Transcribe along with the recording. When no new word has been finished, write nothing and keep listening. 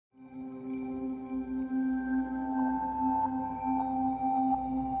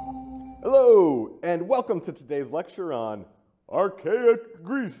Hello, and welcome to today's lecture on Archaic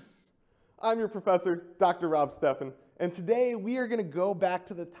Greece. I'm your professor, Dr. Rob Steffen, and today we are going to go back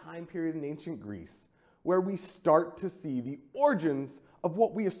to the time period in ancient Greece where we start to see the origins of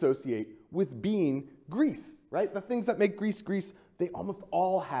what we associate with being Greece, right? The things that make Greece Greece, they almost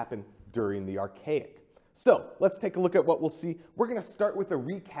all happen during the Archaic. So let's take a look at what we'll see. We're going to start with a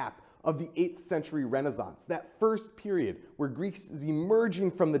recap of the 8th century Renaissance, that first period where Greece is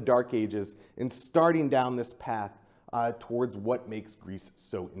emerging from the Dark Ages and starting down this path towards what makes Greece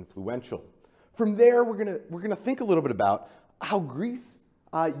so influential. From there, we're gonna think a little bit about how Greece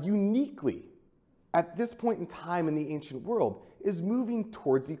uniquely, at this point in time in the ancient world, is moving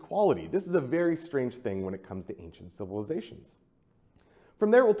towards equality. This is a very strange thing when it comes to ancient civilizations. From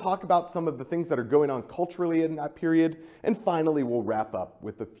there, we'll talk about some of the things that are going on culturally in that period, and finally, we'll wrap up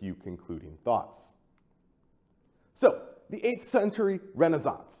with a few concluding thoughts. So, the 8th century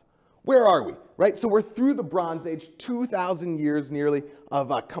Renaissance. Where are we, right? So we're through the Bronze Age, 2,000 years nearly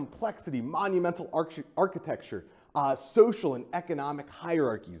of complexity, monumental architecture, social and economic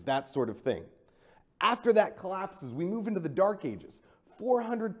hierarchies, that sort of thing. After that collapses, we move into the Dark Ages,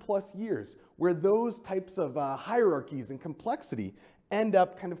 400 plus years, where those types of hierarchies and complexity end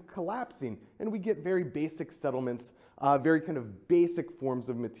up kind of collapsing, and we get very basic settlements, very kind of basic forms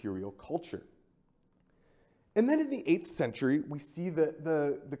of material culture. And then in the 8th century, we see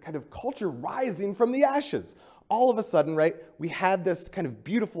the kind of culture rising from the ashes. All of a sudden, right, we had this kind of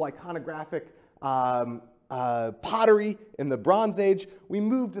beautiful iconographic pottery in the Bronze Age. We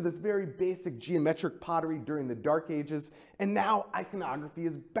moved to this very basic geometric pottery during the Dark Ages, and now iconography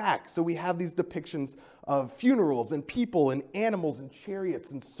is back. So we have these depictions of funerals and people and animals and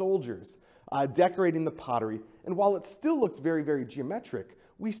chariots and soldiers decorating the pottery. And while it still looks very, very geometric,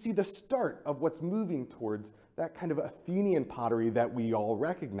 we see the start of what's moving towards that kind of Athenian pottery that we all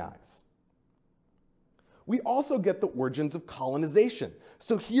recognize. We also get the origins of colonization.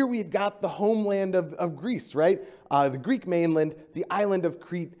 So here we've got the homeland of Greece, right? The Greek mainland, the island of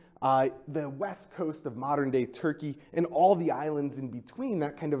Crete, the west coast of modern-day Turkey, and all the islands in between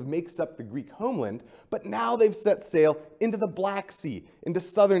that kind of makes up the Greek homeland. But now they've set sail into the Black Sea, into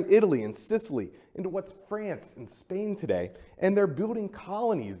southern Italy and Sicily, into what's France and Spain today, and they're building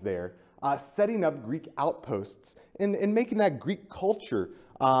colonies there, setting up Greek outposts and making that Greek culture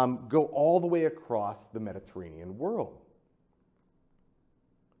go all the way across the Mediterranean world.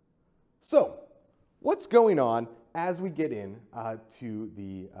 So, what's going on as we get in to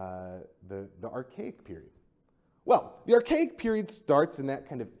the Archaic period? Well, the Archaic period starts in that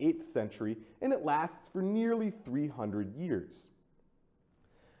kind of 8th century, and it lasts for nearly 300 years.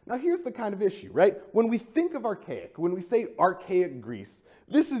 Now, here's the kind of issue, right? When we think of Archaic, when we say Archaic Greece,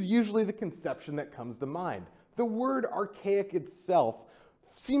 this is usually the conception that comes to mind. The word archaic itself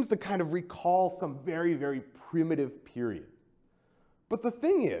seems to kind of recall some very, very primitive period. But the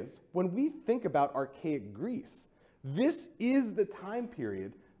thing is, when we think about Archaic Greece, this is the time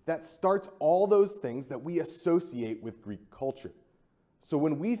period that starts all those things that we associate with Greek culture. So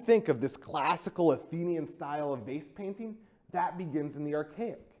when we think of this classical Athenian style of vase painting, that begins in the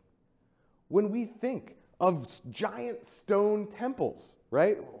Archaic. When we think of giant stone temples,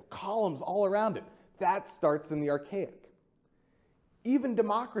 right, columns all around it, that starts in the Archaic. Even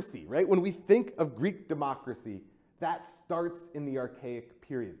democracy, right? When we think of Greek democracy, that starts in the Archaic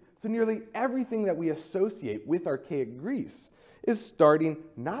period. So nearly everything that we associate with Archaic Greece is starting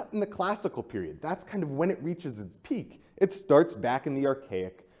not in the classical period. That's kind of when it reaches its peak. It starts back in the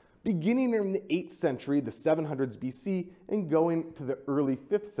Archaic, beginning in the 8th century, the 700s BC, and going to the early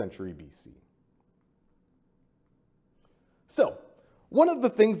 5th century BC. So, one of the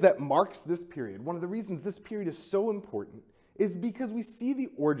things that marks this period, one of the reasons this period is so important, is because we see the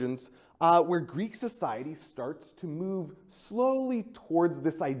origins where Greek society starts to move slowly towards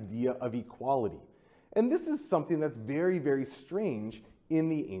this idea of equality. And this is something that's very, very strange in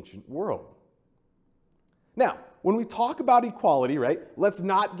the ancient world. Now, when we talk about equality, right, let's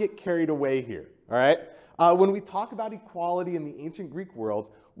not get carried away here, all right? When we talk about equality in the ancient Greek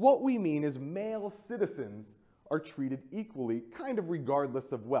world, what we mean is male citizens are treated equally, kind of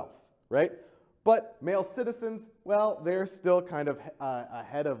regardless of wealth, right? But male citizens, well, they're still kind of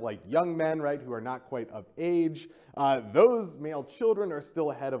ahead of like young men, right, who are not quite of age. Those male children are still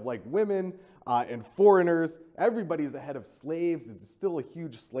ahead of like women and foreigners. Everybody's ahead of slaves. It's still a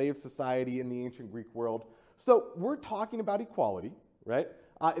huge slave society in the ancient Greek world. So we're talking about equality, right?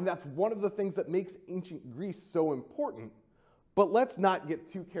 And that's one of the things that makes ancient Greece so important. But let's not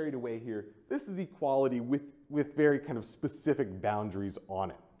get too carried away here. This is equality with very kind of specific boundaries on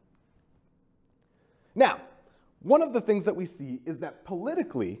it. Now, one of the things that we see is that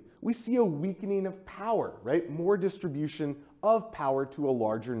politically, we see a weakening of power, right? More distribution of power to a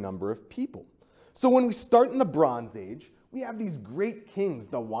larger number of people. So when we start in the Bronze Age, we have these great kings,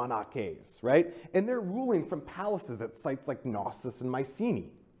 the Wanakes, right? And they're ruling from palaces at sites like Knossos and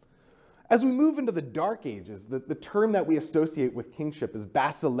Mycenae. As we move into the Dark Ages, the term that we associate with kingship is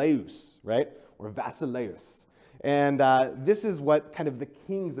basileus, right? Or Basileus. And this is what kind of the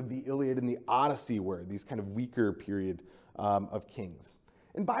kings of the Iliad and the Odyssey were, these kind of weaker period of kings.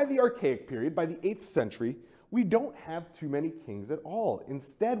 And by the Archaic period, by the 8th century, we don't have too many kings at all.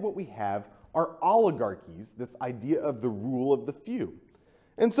 Instead, what we have are oligarchies, this idea of the rule of the few.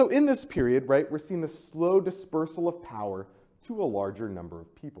 And so in this period, right, we're seeing the slow dispersal of power to a larger number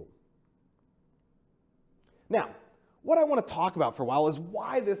of people. Now, what I want to talk about for a while is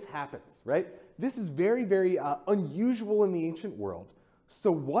why this happens, right? This is very, very unusual in the ancient world.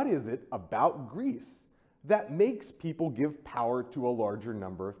 So what is it about Greece that makes people give power to a larger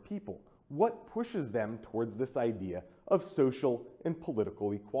number of people? What pushes them towards this idea of social and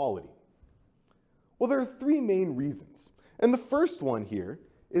political equality? Well, there are three main reasons. And the first one here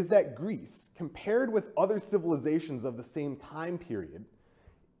is that Greece, compared with other civilizations of the same time period,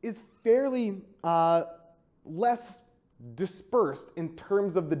 is fairly less dispersed in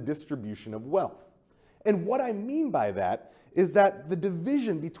terms of the distribution of wealth. And what I mean by that is that the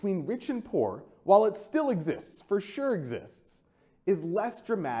division between rich and poor, while it still exists, for sure exists, is less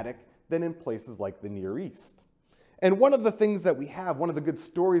dramatic than in places like the Near East. And one of the things that we have, one of the good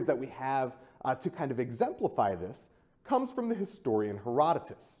stories that we have to kind of exemplify this, comes from the historian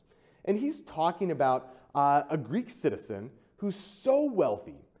Herodotus. And he's talking about a Greek citizen who's so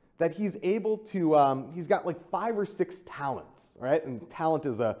wealthy that he's able to, he's got like 5 or 6 talents, right? And talent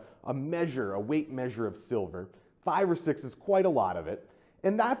is a measure, a weight measure of silver. 5 or 6 is quite a lot of it.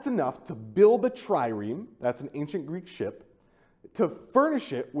 And that's enough to build a trireme, that's an ancient Greek ship, to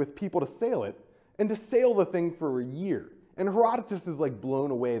furnish it with people to sail it, and to sail the thing for a year. And Herodotus is like blown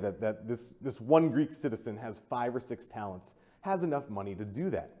away that this one Greek citizen has 5 or 6 talents, has enough money to do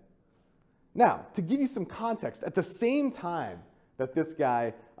that. Now, to give you some context, at the same time that this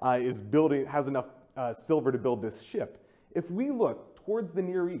guy has enough silver to build this ship, if we look towards the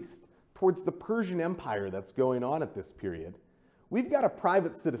Near East, towards the Persian Empire that's going on at this period, we've got a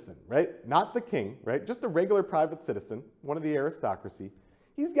private citizen, right? Not the king, right? Just a regular private citizen, one of the aristocracy.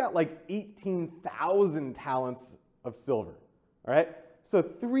 He's got like 18,000 talents of silver, all right? So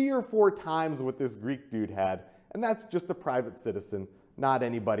 3 or 4 times what this Greek dude had, and that's just a private citizen, not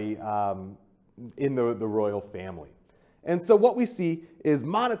anybody in the royal family. And so what we see is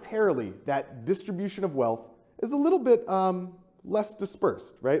monetarily that distribution of wealth is a little bit less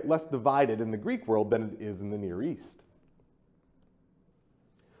dispersed, right? Less divided in the Greek world than it is in the Near East.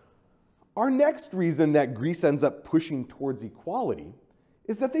 Our next reason that Greece ends up pushing towards equality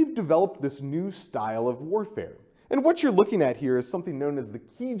is that they've developed this new style of warfare. And what you're looking at here is something known as the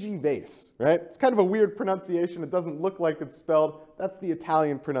Chigi vase, right? It's kind of a weird pronunciation. It doesn't look like it's spelled. That's the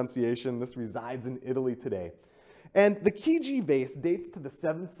Italian pronunciation. This resides in Italy today. And the Chigi vase dates to the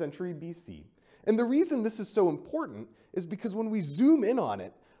 7th century BC. And the reason this is so important is because when we zoom in on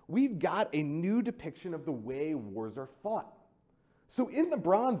it, we've got a new depiction of the way wars are fought. So in the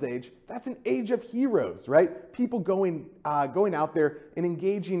Bronze Age, that's an age of heroes, right? People going out there and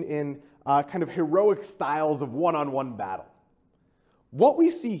engaging in kind of heroic styles of one-on-one battle. What we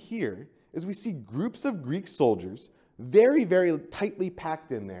see here is we see groups of Greek soldiers, very, very tightly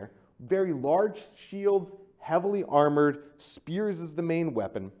packed in there, very large shields, heavily armored, spears is the main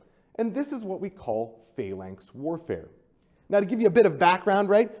weapon, and this is what we call phalanx warfare. Now, to give you a bit of background,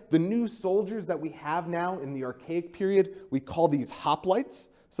 right, the new soldiers that we have now in the Archaic period, we call these hoplites.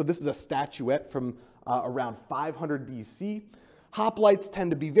 So this is a statuette from around 500 BC. Hoplites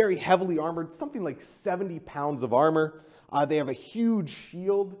tend to be very heavily armored, something like 70 pounds of armor. They have a huge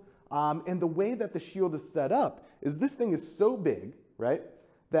shield, and the way that the shield is set up is this thing is so big, right,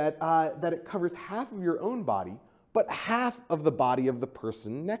 that it covers half of your own body, but half of the body of the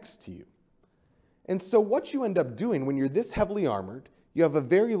person next to you. And so what you end up doing when you're this heavily armored, you have a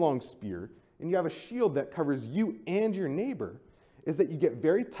very long spear, and you have a shield that covers you and your neighbor, is that you get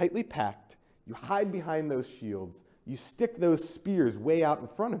very tightly packed, you hide behind those shields, you stick those spears way out in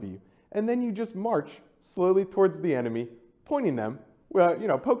front of you, and then you just march slowly towards the enemy, poking them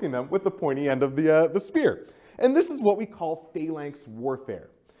with the pointy end of the spear. And this is what we call phalanx warfare.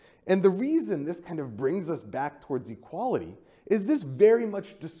 And the reason this kind of brings us back towards equality is this very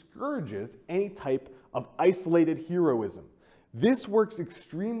much discourages any type of isolated heroism. This works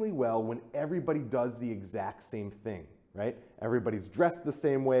extremely well when everybody does the exact same thing, right? Everybody's dressed the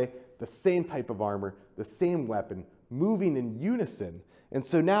same way, The same type of armor, the same weapon, moving in unison. And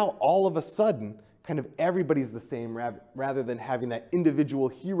so now all of a sudden, kind of everybody's the same rather than having that individual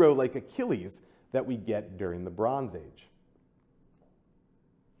hero like Achilles that we get during the Bronze Age.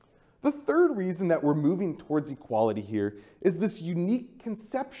 The third reason that we're moving towards equality here is this unique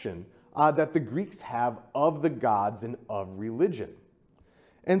conception that the Greeks have of the gods and of religion.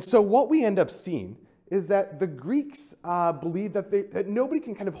 And so what we end up seeing is that the Greeks believe that nobody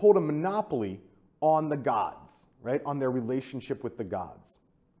can kind of hold a monopoly on the gods, right? On their relationship with the gods.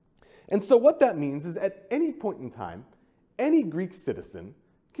 And so what that means is at any point in time, any Greek citizen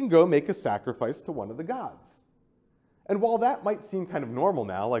can go make a sacrifice to one of the gods. And while that might seem kind of normal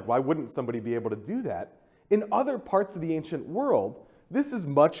now, like why wouldn't somebody be able to do that? In other parts of the ancient world, this is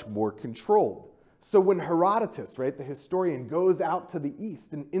much more controlled. So when Herodotus, right, the historian, goes out to the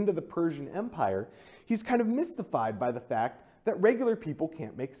east and into the Persian Empire, he's kind of mystified by the fact that regular people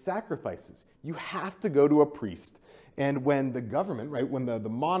can't make sacrifices. You have to go to a priest. And when the government, right, when the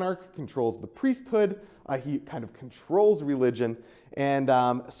monarch controls the priesthood, he kind of controls religion. And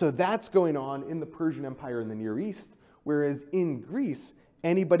so that's going on in the Persian Empire in the Near East, whereas in Greece,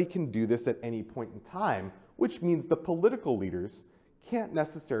 anybody can do this at any point in time, which means the political leaders can't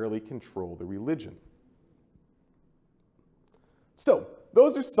necessarily control the religion. So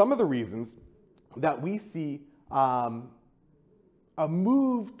those are some of the reasons that we see a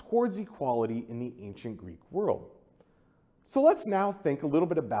move towards equality in the ancient Greek world. So let's now think a little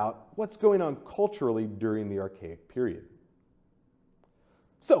bit about what's going on culturally during the Archaic period.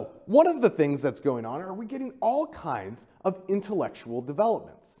 So one of the things that's going on are we're getting all kinds of intellectual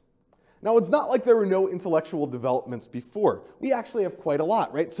developments. Now, it's not like there were no intellectual developments before. We actually have quite a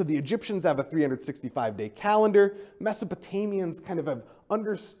lot, right? So the Egyptians have a 365-day calendar. Mesopotamians kind of have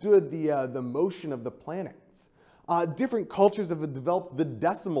understood the motion of the planets. Different cultures have developed the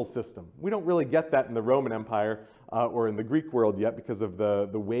decimal system. We don't really get that in the Roman Empire or in the Greek world yet because of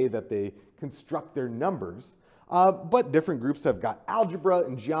the way that they construct their numbers. But different groups have got algebra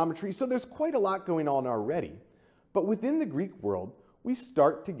and geometry, so there's quite a lot going on already. But within the Greek world, we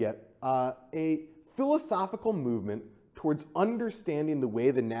start to get a philosophical movement towards understanding the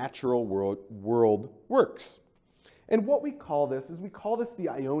way the natural world works. And what we call this is the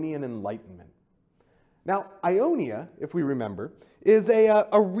Ionian Enlightenment. Now, Ionia, if we remember, is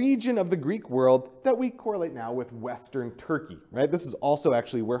a region of the Greek world that we correlate now with Western Turkey, right? This is also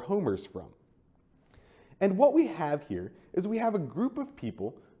actually where Homer's from. And what we have here is we have a group of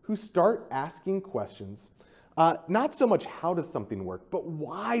people who start asking questions, not so much how does something work, but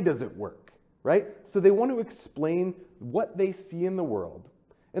why does it work, right? So they want to explain what they see in the world,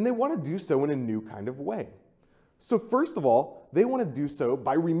 and they want to do so in a new kind of way. So first of all, they want to do so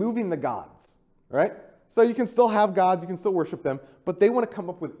by removing the gods, right? So you can still have gods, you can still worship them, but they want to come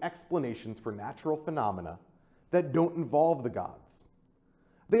up with explanations for natural phenomena that don't involve the gods.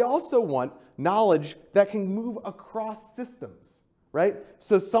 They also want knowledge that can move across systems, right?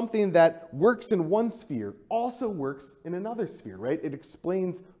 So something that works in one sphere also works in another sphere, right? It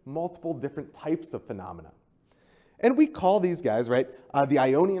explains multiple different types of phenomena. And we call these guys, right, the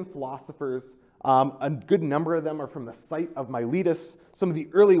Ionian philosophers. A good number of them are from the site of Miletus. Some of the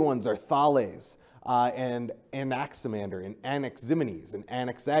early ones are Thales, and Anaximander, and Anaximenes, and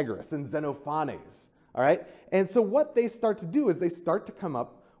Anaxagoras, and Xenophanes, all right? And so what they start to do is they start to come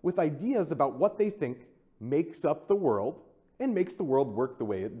up with ideas about what they think makes up the world and makes the world work the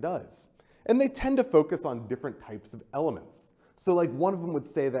way it does. And they tend to focus on different types of elements. So like one of them would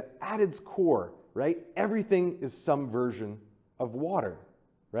say that at its core, right, everything is some version of water,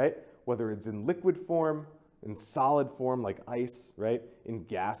 right? Whether it's in liquid form, in solid form like ice, right? In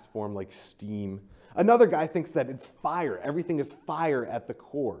gas form like steam. Another guy thinks that it's fire. Everything is fire at the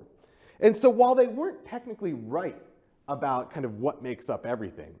core. And so while they weren't technically right about kind of what makes up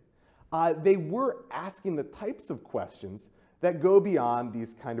everything, they were asking the types of questions that go beyond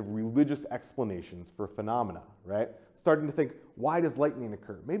these kind of religious explanations for phenomena, right? Starting to think, why does lightning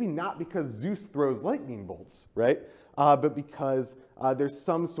occur? Maybe not because Zeus throws lightning bolts, right? But because there's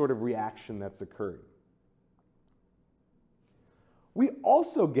some sort of reaction that's occurring. We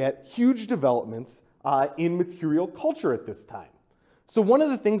also get huge developments in material culture at this time. So one of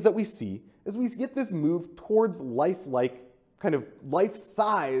the things that we see is we get this move towards lifelike, kind of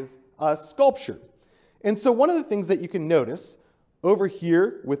life-size sculpture. And so one of the things that you can notice over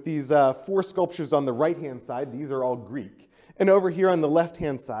here with these 4 sculptures on the right-hand side, these are all Greek. And over here on the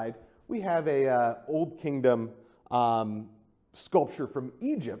left-hand side, we have a Old Kingdom sculpture from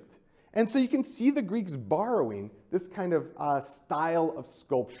Egypt. And so you can see the Greeks borrowing this kind of style of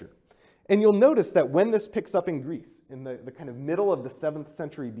sculpture. And you'll notice that when this picks up in Greece, in the kind of middle of the 7th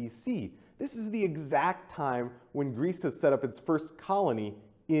century BC, this is the exact time when Greece has set up its first colony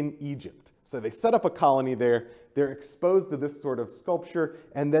in Egypt. So they set up a colony there, they're exposed to this sort of sculpture,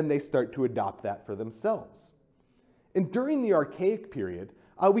 and then they start to adopt that for themselves. And during the Archaic period,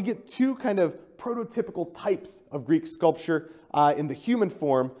 we get two kind of prototypical types of Greek sculpture in the human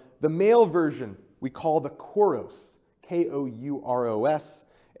form. The male version we call the Kouros, K-O-U-R-O-S,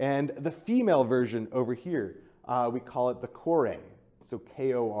 and the female version over here, we call it the Kore, so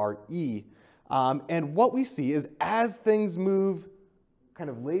K-O-R-E. And what we see is as things move kind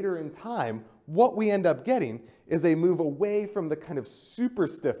of later in time, what we end up getting is a move away from the kind of super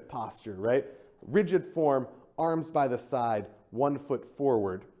stiff posture, right? Rigid form, arms by the side, 1 foot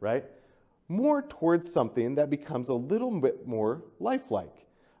forward, right? More towards something that becomes a little bit more lifelike.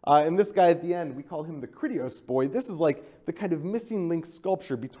 And this guy at the end, we call him the Critios boy. This is like the kind of missing link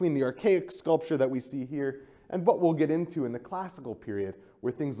sculpture between the archaic sculpture that we see here and what we'll get into in the classical period,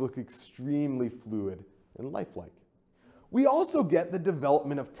 where things look extremely fluid and lifelike. We also get the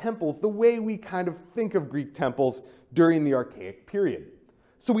development of temples the way we kind of think of Greek temples during the Archaic period.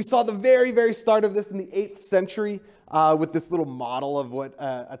 So we saw the very, very start of this in the 8th century with this little model of what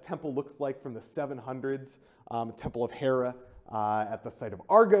a temple looks like from the 700s, Temple of Hera at the site of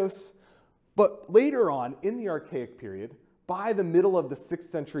Argos. But later on in the Archaic period, by the middle of the 6th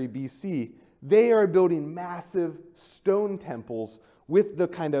century BC, they are building massive stone temples with the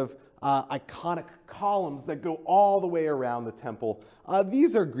kind of iconic columns that go all the way around the temple.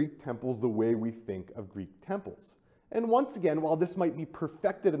 These are Greek temples the way we think of Greek temples. And once again, while this might be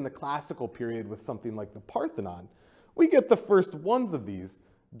perfected in the classical period with something like the Parthenon, we get the first ones of these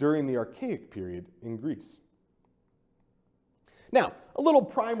during the Archaic period in Greece. Now, a little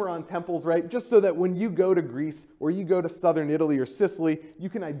primer on temples, right? Just so that when you go to Greece or you go to southern Italy or Sicily, you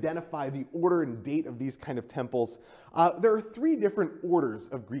can identify the order and date of these kind of temples. There are 3 different orders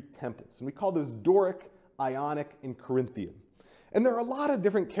of Greek temples, and we call those Doric, Ionic, and Corinthian. And there are a lot of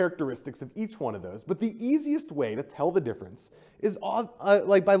different characteristics of each one of those, but the easiest way to tell the difference is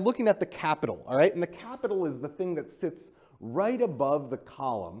like by looking at the capital, all right? And the capital is the thing that sits right above the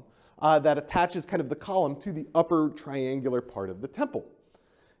column that attaches kind of the column to the upper triangular part of the temple.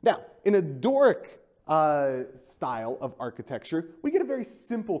 Now, in a Doric style of architecture, we get a very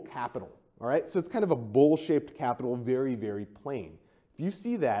simple capital, all right? So it's kind of a bowl-shaped capital, very, very plain. If you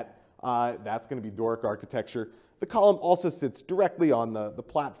see that, that's going to be Doric architecture. The column also sits directly on the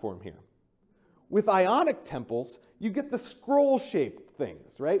platform here. With Ionic temples, you get the scroll-shaped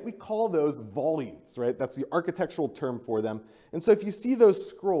things, right? We call those volutes, right? That's the architectural term for them. And so if you see those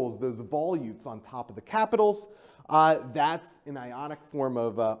scrolls, those volutes on top of the capitals, that's an Ionic form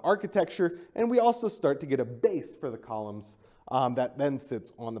of architecture. And we also start to get a base for the columns that then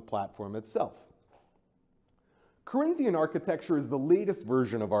sits on the platform itself. Corinthian architecture is the latest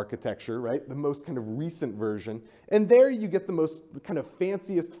version of architecture, right? The most kind of recent version. And there you get the kind of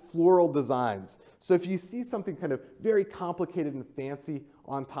fanciest floral designs. So if you see something kind of very complicated and fancy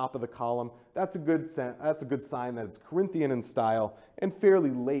on top of the column, that's a good sign that it's Corinthian in style and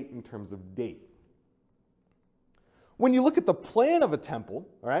fairly late in terms of date. When you look at the plan of a temple,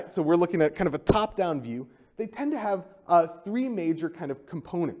 all right, so we're looking at kind of a top-down view, they tend to have 3 major kind of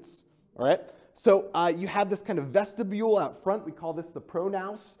components, all right? So you have this kind of vestibule out front. We call this the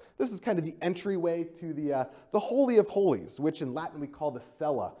pronaos. This is kind of the entryway to the Holy of Holies, which in Latin we call the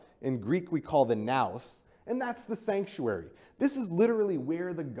cella. In Greek we call the naos. And that's the sanctuary. This is literally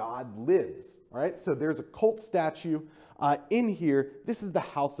where the god lives. All right? So there's a cult statue in here. This is the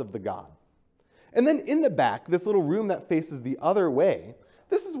house of the god. And then in the back, this little room that faces the other way,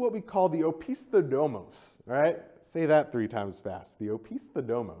 this is what we call the opisthodomos. All right? Say that 3 times fast. The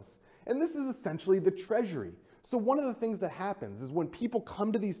opisthodomos. And this is essentially the treasury. So one of the things that happens is when people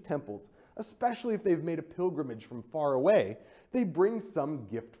come to these temples, especially if they've made a pilgrimage from far away, they bring some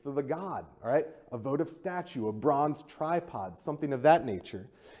gift for the god, all right? A votive statue, a bronze tripod, something of that nature.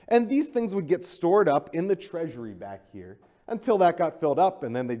 And these things would get stored up in the treasury back here until that got filled up,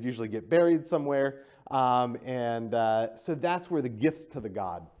 and then they'd usually get buried somewhere. So that's where the gifts to the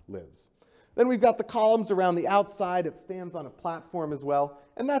god lives. Then we've got the columns around the outside. It stands on a platform as well.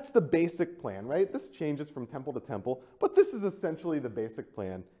 And that's the basic plan, right? This changes from temple to temple, but this is essentially the basic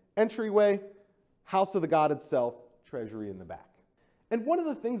plan. Entryway, house of the god itself, treasury in the back. And one of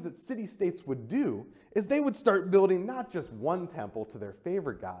the things that city-states would do is they would start building not just one temple to their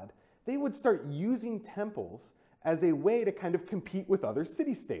favorite god, they would start using temples as a way to kind of compete with other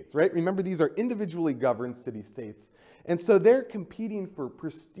city-states, right? Remember, these are individually governed city-states. And so they're competing for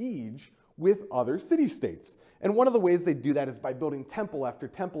prestige with other city-states. And one of the ways they do that is by building temple after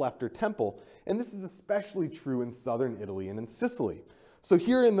temple after temple, and this is especially true in southern Italy and in Sicily. So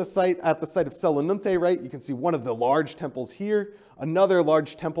here in the site, at the site of Selinunte, right, you can see one of the large temples here, another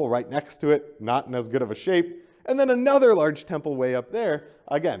large temple right next to it, not in as good of a shape, and then another large temple way up there,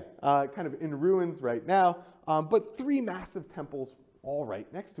 again, kind of in ruins right now, but three massive temples all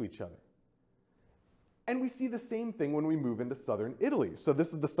right next to each other. And we see the same thing when we move into southern Italy. So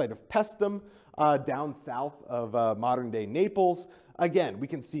this is the site of Paestum, down south of modern-day Naples. Again, we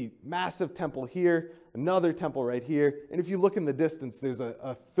can see massive temple here, another temple right here, and if you look in the distance, there's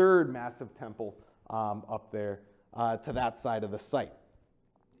a third massive temple up there to that side of the site.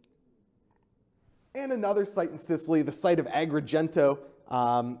 And another site in Sicily, the site of Agrigento.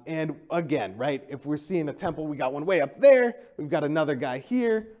 And again, right, if we're seeing a temple, we got one way up there, we've got another guy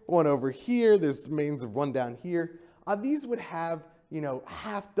here, one over here, there's remains of one down here. These would have,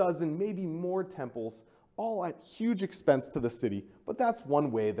 half dozen, maybe more temples, all at huge expense to the city, but that's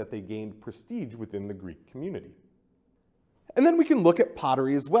one way that they gained prestige within the Greek community. And then we can look at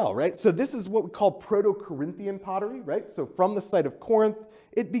pottery as well, right? So this is what we call Proto-Corinthian pottery, right? So from the site of Corinth,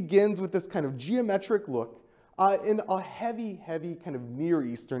 it begins with this kind of geometric look in a heavy kind of Near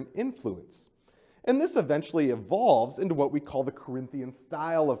Eastern influence. And this eventually evolves into what we call the Corinthian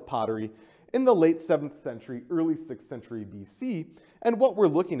style of pottery in the late 7th century, early 6th century BC. And what we're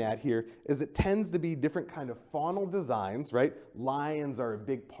looking at here is it tends to be different kind of faunal designs, right? Lions are a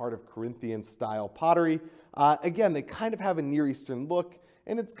big part of Corinthian style pottery. Again, they kind of have a Near Eastern look,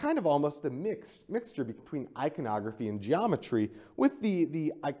 and it's kind of almost a mixture between iconography and geometry, with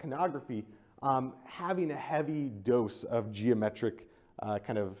the iconography having a heavy dose of geometric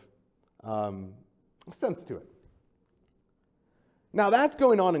kind of sense to it. Now that's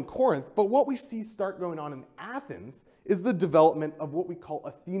going on in Corinth, but what we see start going on in Athens is the development of what we call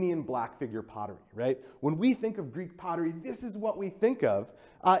Athenian black figure pottery, right? When we think of Greek pottery, this is what we think of,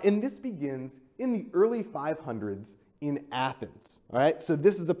 and this begins in the early 500s in Athens, all right? So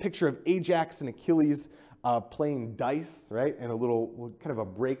this is a picture of Ajax and Achilles playing dice, right? And a little kind of a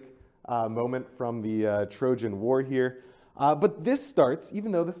break moment from the Trojan War here. But this starts,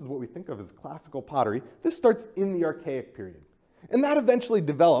 even though this is what we think of as classical pottery, this starts in the Archaic period. And that eventually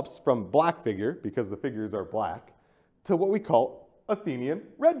develops from black figure, because the figures are black, to what we call Athenian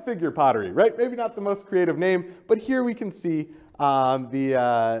red figure pottery, right? Maybe not the most creative name, but here we can see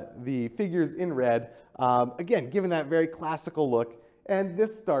the figures in red, again, given that very classical look. And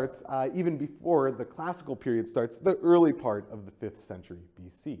this starts, even before the classical period starts, the early part of the 5th century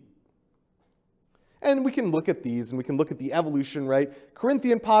BC. And we can look at these, and we can look at the evolution, right?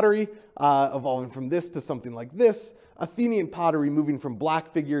 Corinthian pottery evolving from this to something like this. Athenian pottery moving from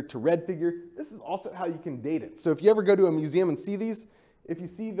black figure to red figure. This is also how you can date it. So if you ever go to a museum and see these, if you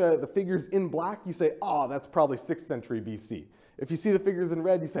see the figures in black, you say, oh, that's probably 6th century BC. If you see the figures in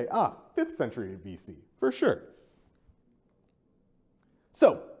red, you say, 5th century BC, for sure.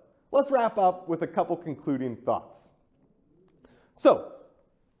 So let's wrap up with a couple concluding thoughts. So,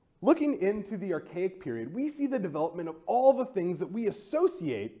 looking into the Archaic period, we see the development of all the things that we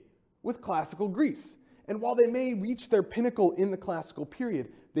associate with classical Greece. And while they may reach their pinnacle in the classical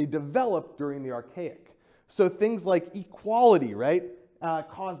period, they develop during the Archaic. So things like equality, right,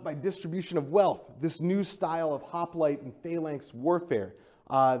 caused by distribution of wealth, this new style of hoplite and phalanx warfare,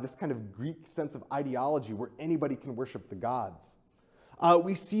 this kind of Greek sense of ideology where anybody can worship the gods.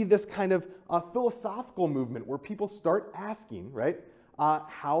 We see this kind of philosophical movement where people start asking, right,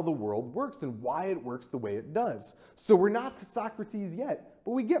 how the world works and why it works the way it does. So we're not to Socrates yet,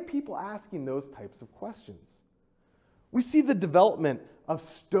 but we get people asking those types of questions. We see the development of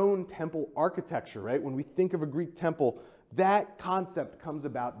stone temple architecture, right? When we think of a Greek temple, that concept comes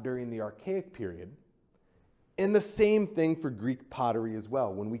about during the Archaic period. And the same thing for Greek pottery as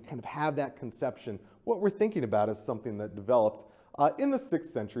well. When we kind of have that conception, what we're thinking about is something that developed in the 6th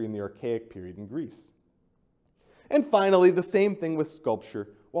century in the Archaic period in Greece. And finally, the same thing with sculpture.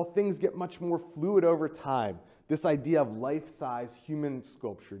 While things get much more fluid over time, this idea of life-size human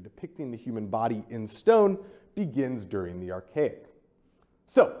sculpture depicting the human body in stone begins during the Archaic.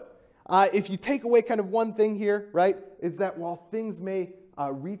 So, if you take away kind of one thing here, right, is that while things may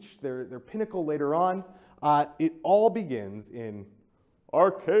reach their pinnacle later on, it all begins in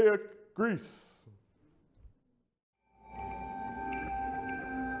Archaic Greece.